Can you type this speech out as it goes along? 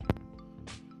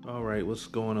All right, what's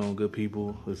going on, good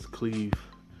people? It's Cleve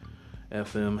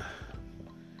FM.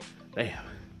 Damn,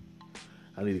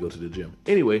 I need to go to the gym.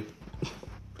 Anyway,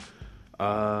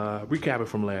 recapping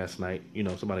from last night.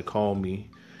 Somebody called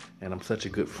me, and I'm such a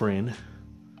good friend.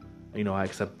 I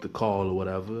accepted the call or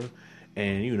whatever,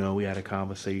 and we had a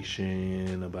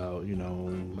conversation about. I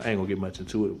ain't gonna get much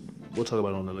into it. We'll talk about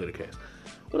it on the later cast.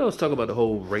 What else? Talk about the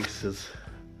whole racist.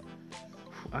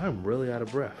 I'm really out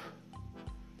of breath.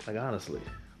 Like, honestly.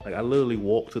 Like, I literally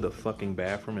walked to the fucking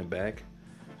bathroom and back.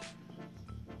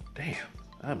 Damn,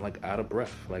 I'm like out of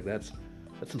breath. Like, that's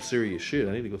some serious shit.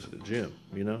 I need to go to the gym,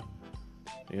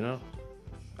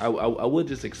 I would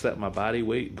just accept my body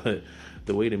weight, but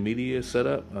the way the media is set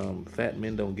up, fat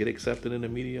men don't get accepted in the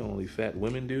media. Only fat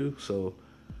women do. So,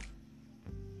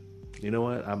 you know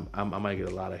what? I might get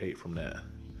a lot of hate from that.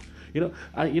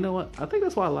 I think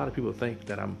that's why a lot of people think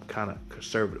that I'm kind of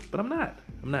conservative, but I'm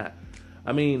not.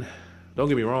 I mean, don't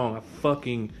get me wrong. I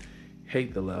fucking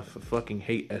hate the left. I fucking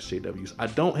hate SJWs. I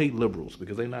don't hate liberals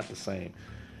because they're not the same.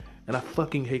 And I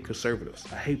fucking hate conservatives.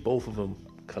 I hate both of them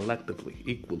collectively,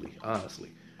 equally,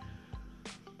 honestly.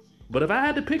 But if I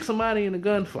had to pick somebody in a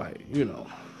gunfight,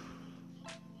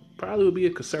 probably would be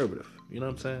a conservative. You know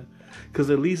what I'm saying? Because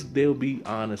at least they'll be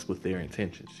honest with their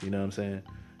intentions. You know what I'm saying?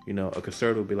 A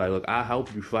conservative will be like, look, I'll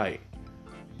help you fight,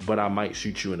 but I might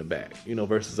shoot you in the back,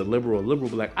 versus a liberal will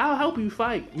be like, I'll help you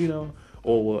fight,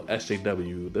 or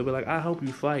SJW, they'll be like, I'll help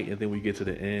you fight, and then we get to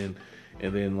the end,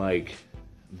 and then, like,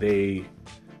 they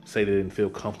say they didn't feel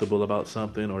comfortable about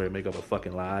something, or they make up a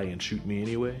fucking lie and shoot me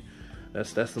anyway.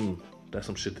 That's some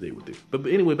shit that they would do. But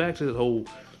anyway, back to this whole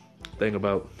thing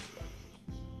about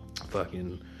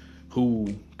fucking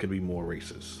who could be more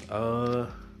racist.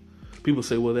 People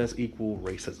say, well, that's equal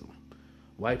racism.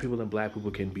 White people and black people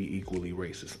can be equally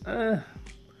racist.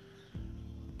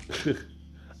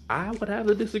 I would have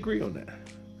to disagree on that.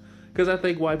 Because I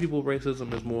think white people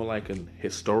racism is more like an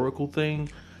historical thing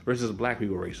versus black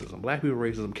people racism. Black people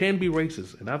racism can be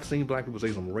racist. And I've seen black people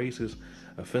say some racist,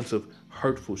 offensive,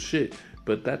 hurtful shit.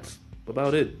 But that's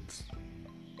about it. It's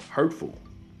hurtful.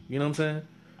 You know what I'm saying?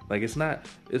 Like, it's not,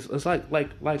 it's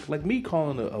like me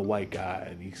calling a white guy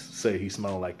and he say he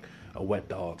smelled like a wet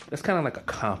dog. That's kind of like a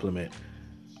compliment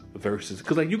versus,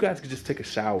 because like you guys could just take a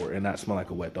shower and not smell like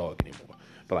a wet dog anymore.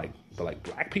 But like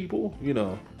black people,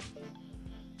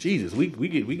 Jesus, we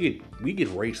get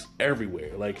race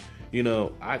everywhere. Like,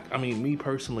 I mean, me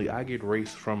personally, I get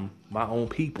race from my own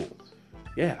people.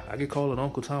 Yeah, I get called an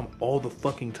Uncle Tom all the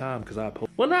fucking time because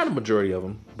well, not a majority of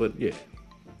them, but yeah.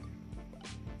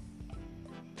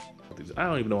 I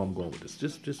don't even know where I'm going with this.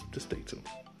 Just stay tuned.